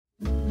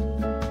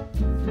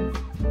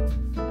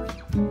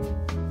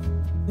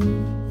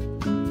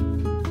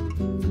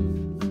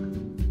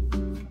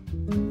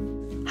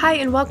Hi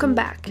and welcome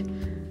back.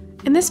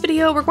 In this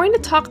video, we're going to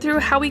talk through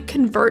how we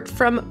convert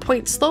from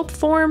point-slope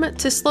form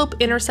to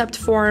slope-intercept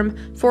form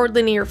for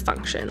linear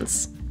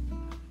functions.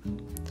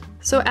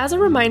 So as a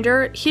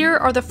reminder, here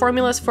are the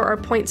formulas for our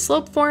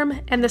point-slope form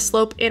and the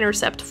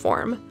slope-intercept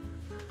form.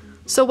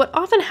 So what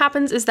often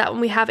happens is that when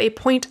we have a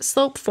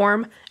point-slope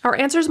form, our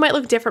answers might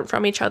look different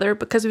from each other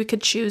because we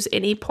could choose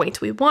any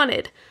point we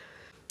wanted.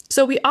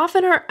 So we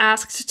often are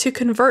asked to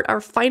convert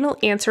our final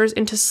answers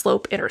into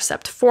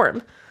slope-intercept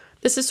form.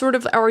 This is sort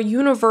of our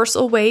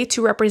universal way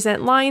to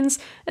represent lines,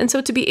 and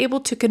so to be able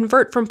to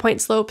convert from point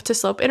slope to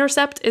slope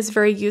intercept is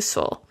very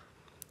useful.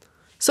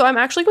 So I'm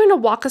actually going to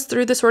walk us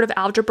through the sort of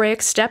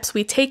algebraic steps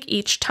we take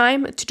each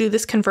time to do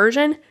this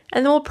conversion,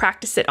 and then we'll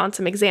practice it on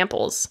some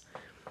examples.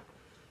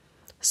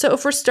 So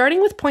if we're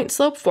starting with point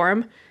slope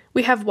form,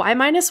 we have y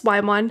minus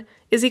y1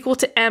 is equal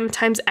to m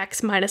times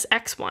x minus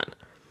x1.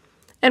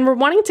 And we're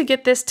wanting to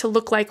get this to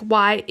look like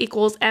y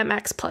equals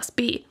mx plus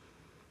b.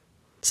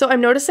 So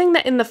I'm noticing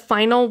that in the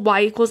final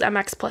y equals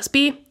mx plus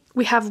b,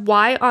 we have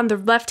y on the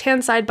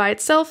left-hand side by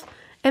itself,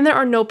 and there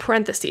are no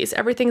parentheses.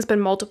 Everything's been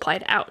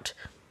multiplied out.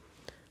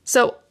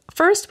 So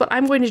first, what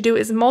I'm going to do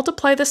is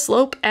multiply the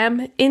slope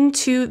m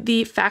into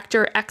the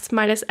factor x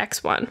minus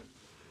x1.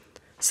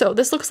 So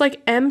this looks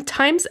like m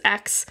times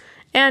x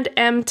and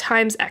m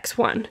times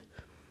x1.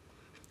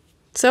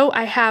 So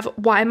I have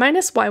y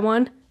minus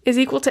y1 is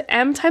equal to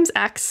m times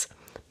x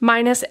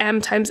minus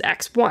m times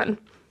x1.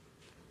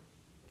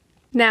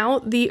 Now,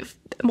 the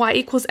y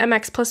equals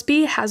mx plus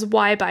b has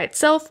y by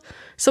itself,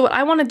 so what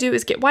I want to do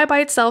is get y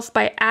by itself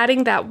by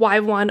adding that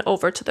y1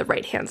 over to the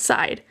right-hand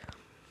side.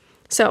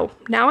 So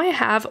now I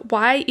have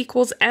y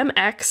equals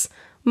mx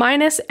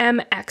minus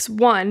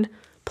mx1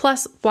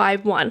 plus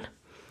y1.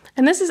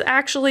 And this is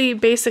actually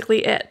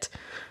basically it.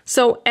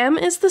 So m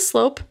is the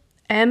slope,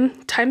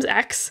 m times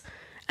x,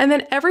 and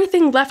then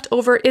everything left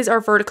over is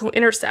our vertical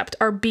intercept,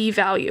 our b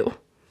value.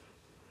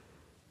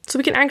 So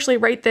we can actually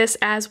write this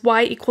as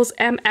y equals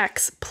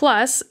mx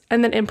plus,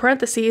 and then in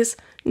parentheses,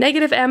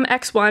 negative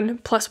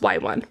mx1 plus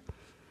y1.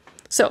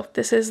 So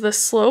this is the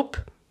slope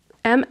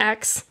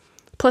mx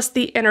plus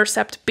the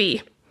intercept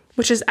b,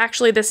 which is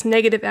actually this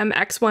negative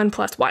mx1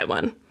 plus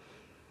y1.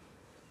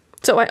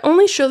 So I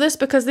only show this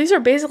because these are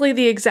basically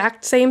the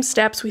exact same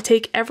steps we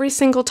take every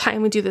single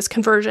time we do this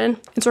conversion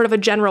in sort of a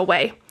general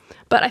way.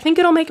 But I think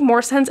it'll make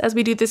more sense as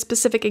we do the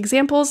specific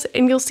examples,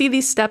 and you'll see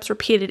these steps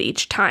repeated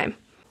each time.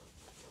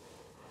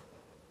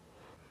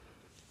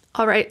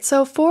 Alright,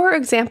 so for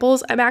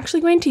examples, I'm actually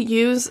going to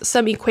use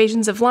some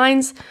equations of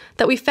lines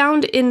that we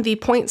found in the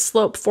point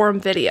slope form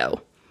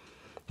video.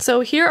 So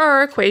here are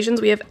our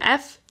equations. We have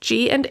f,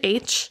 g, and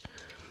h.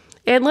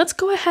 And let's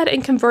go ahead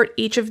and convert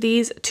each of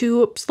these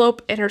to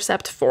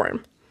slope-intercept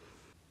form.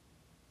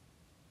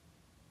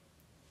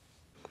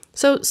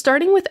 So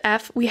starting with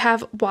f, we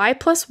have y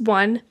plus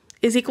 1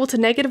 is equal to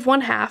negative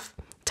 1/2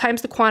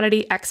 times the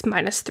quantity x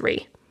minus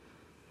 3.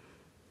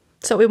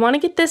 So we want to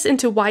get this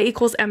into y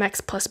equals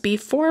mx plus b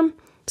form.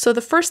 So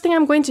the first thing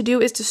I'm going to do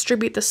is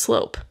distribute the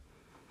slope.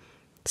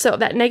 So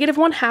that negative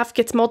 1/2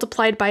 gets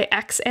multiplied by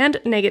x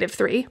and negative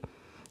 3.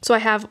 So I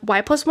have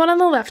y plus 1 on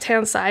the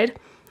left-hand side,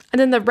 and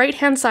then the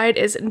right-hand side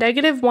is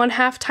negative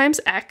 1/2 times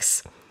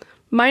x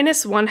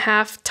minus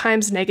 1/2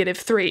 times negative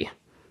 3.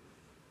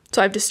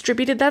 So I've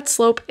distributed that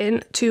slope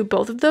into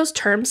both of those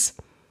terms.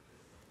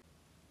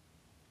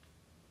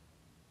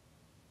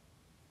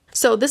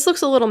 So this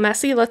looks a little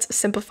messy. Let's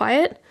simplify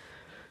it.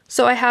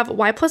 So I have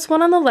y plus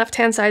 1 on the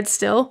left-hand side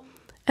still,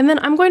 and then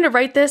I'm going to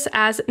write this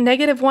as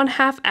negative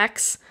 1/2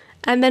 x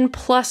and then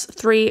plus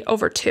 3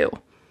 over 2.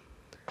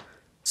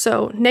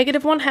 So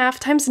negative 1/2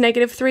 times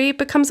negative 3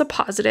 becomes a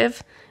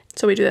positive.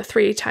 So we do the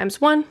 3 times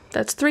 1,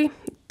 that's 3,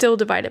 still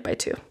divided by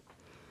 2.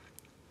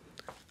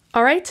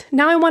 All right,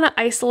 now I want to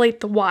isolate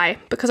the y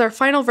because our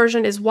final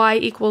version is y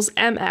equals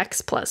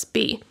mx plus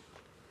b.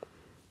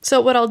 So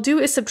what I'll do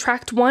is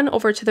subtract 1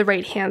 over to the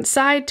right-hand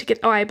side to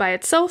get y by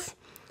itself.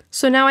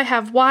 So now I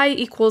have y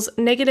equals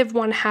negative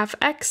 1/2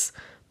 x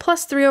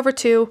plus 3 over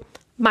 2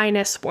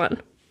 minus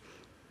 1.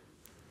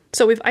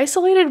 So we've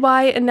isolated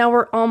y and now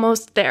we're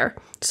almost there.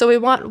 So we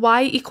want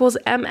y equals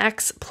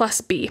mx plus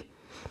b.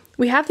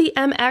 We have the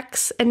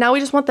mx and now we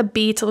just want the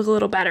b to look a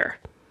little better.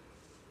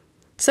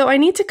 So I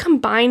need to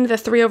combine the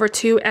 3 over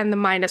 2 and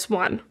the minus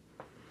 1.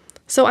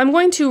 So I'm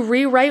going to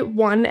rewrite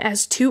 1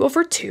 as 2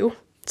 over 2.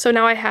 So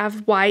now I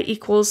have y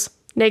equals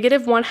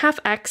negative 1/2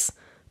 x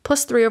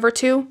plus 3 over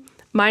 2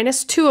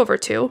 minus 2 over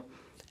 2,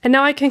 and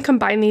now I can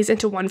combine these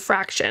into one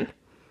fraction.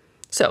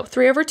 So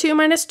 3 over 2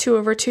 minus 2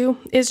 over 2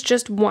 is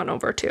just 1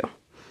 over 2.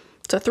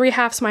 So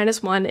 3/2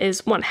 minus 1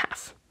 is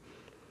 1/2.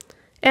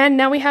 And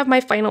now we have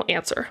my final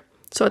answer.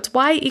 So it's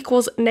y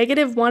equals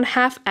negative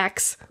 1/2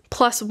 x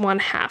plus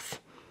 1/2.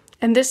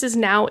 And this is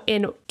now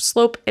in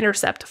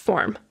slope-intercept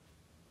form.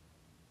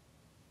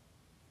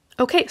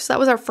 Okay, so that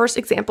was our first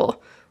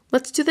example.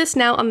 Let's do this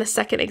now on the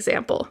second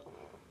example.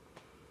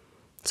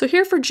 So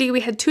here for g,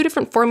 we had two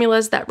different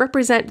formulas that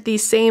represent the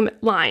same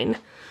line.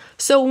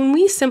 So when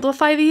we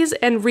simplify these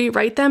and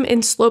rewrite them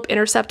in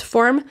slope-intercept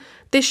form,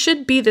 they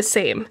should be the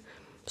same.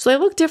 So they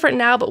look different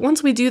now, but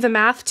once we do the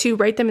math to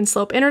write them in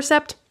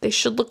slope-intercept, they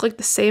should look like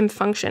the same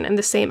function and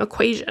the same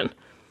equation.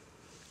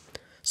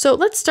 So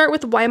let's start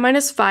with y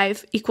minus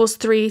 5 equals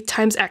 3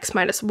 times x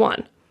minus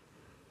 1.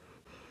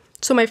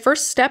 So my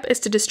first step is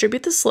to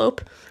distribute the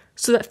slope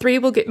so that 3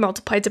 will get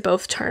multiplied to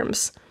both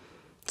terms.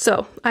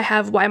 So I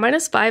have y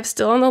minus 5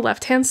 still on the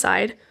left-hand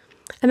side,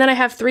 and then I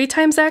have 3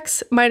 times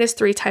x minus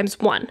 3 times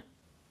 1.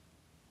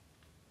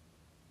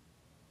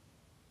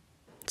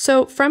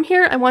 So from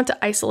here, I want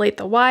to isolate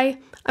the y.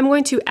 I'm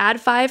going to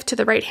add 5 to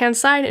the right-hand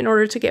side in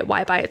order to get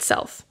y by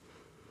itself.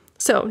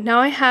 So now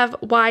I have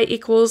y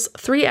equals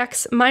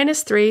 3x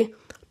minus 3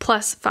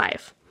 plus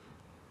 5.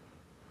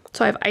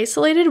 So I've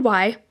isolated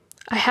y.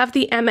 I have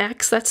the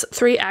mx, that's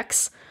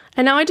 3x,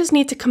 and now I just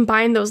need to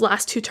combine those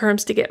last two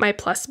terms to get my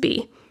plus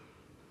b.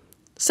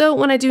 So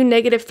when I do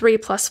negative 3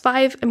 plus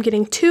 5, I'm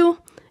getting 2,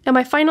 and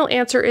my final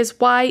answer is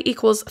y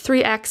equals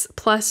 3x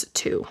plus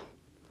 2.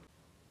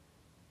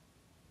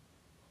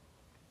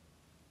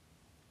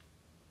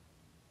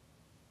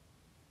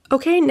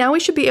 Okay, now we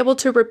should be able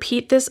to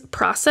repeat this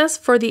process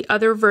for the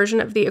other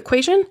version of the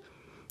equation.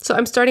 So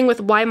I'm starting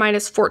with y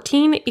minus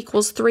 14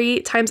 equals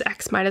 3 times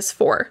x minus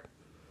 4.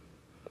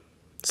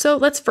 So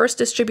let's first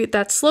distribute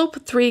that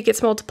slope. 3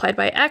 gets multiplied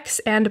by x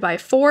and by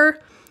 4.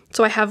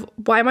 So I have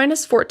y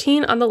minus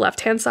 14 on the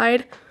left-hand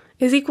side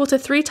is equal to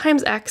 3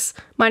 times x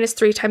minus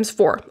 3 times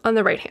 4 on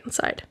the right-hand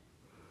side.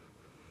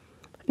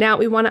 Now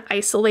we want to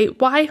isolate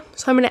y,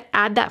 so I'm going to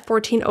add that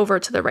 14 over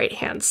to the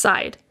right-hand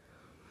side.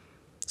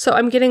 So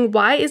I'm getting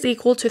y is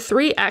equal to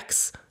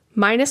 3x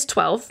minus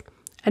 12,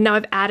 and now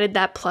I've added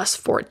that plus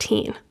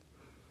 14.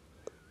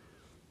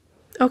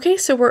 Okay,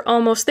 so we're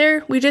almost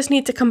there. We just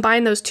need to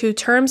combine those two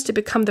terms to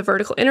become the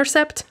vertical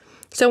intercept.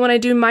 So when I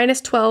do minus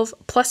 12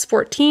 plus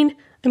 14,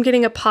 I'm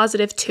getting a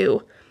positive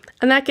 2.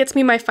 And that gets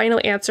me my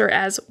final answer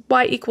as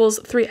y equals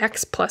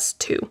 3x plus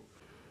 2.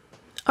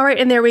 All right,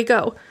 and there we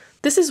go.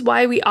 This is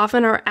why we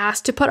often are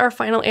asked to put our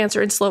final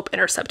answer in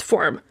slope-intercept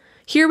form.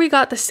 Here we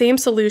got the same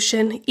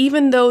solution,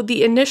 even though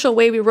the initial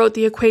way we wrote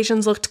the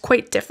equations looked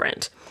quite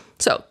different.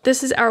 So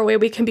this is our way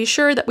we can be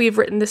sure that we've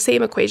written the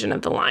same equation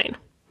of the line.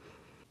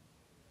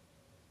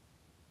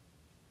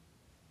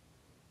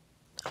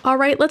 All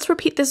right, let's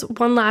repeat this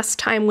one last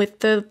time with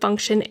the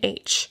function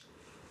h.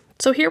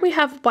 So here we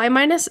have y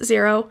minus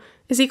 0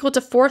 is equal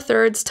to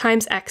 4/3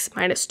 times x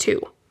minus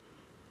 2.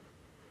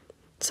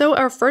 So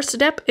our first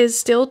step is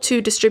still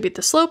to distribute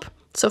the slope,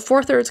 so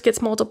 4/3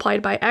 gets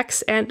multiplied by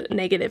x and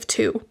negative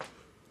 2.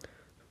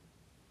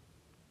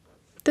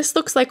 This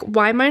looks like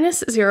y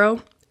minus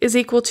 0 is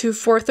equal to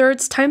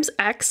 4/3 times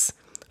x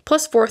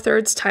plus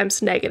 4/3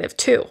 times negative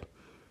 2.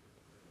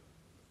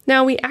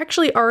 Now we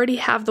actually already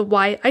have the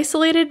y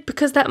isolated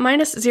because that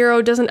minus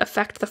 0 doesn't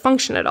affect the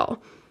function at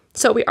all.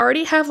 So we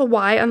already have a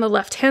y on the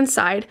left-hand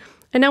side,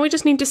 and now we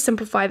just need to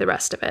simplify the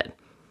rest of it.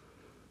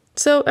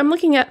 So I'm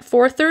looking at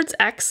 4/3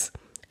 x,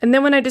 and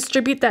then when I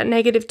distribute that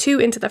negative 2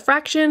 into the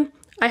fraction,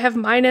 I have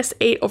minus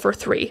 8 over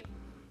 3.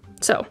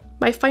 So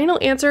my final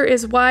answer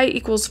is y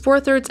equals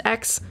 4/3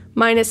 x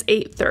minus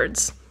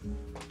 8/3.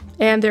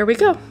 And there we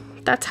go.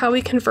 That's how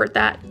we convert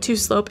that to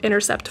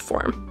slope-intercept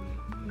form.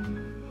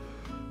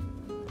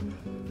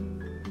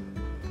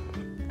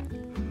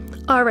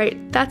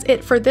 Alright, that's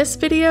it for this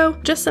video.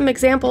 Just some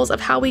examples of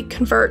how we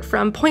convert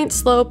from point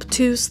slope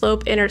to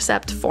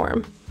slope-intercept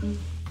form.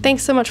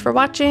 Thanks so much for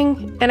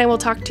watching, and I will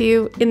talk to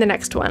you in the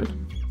next one.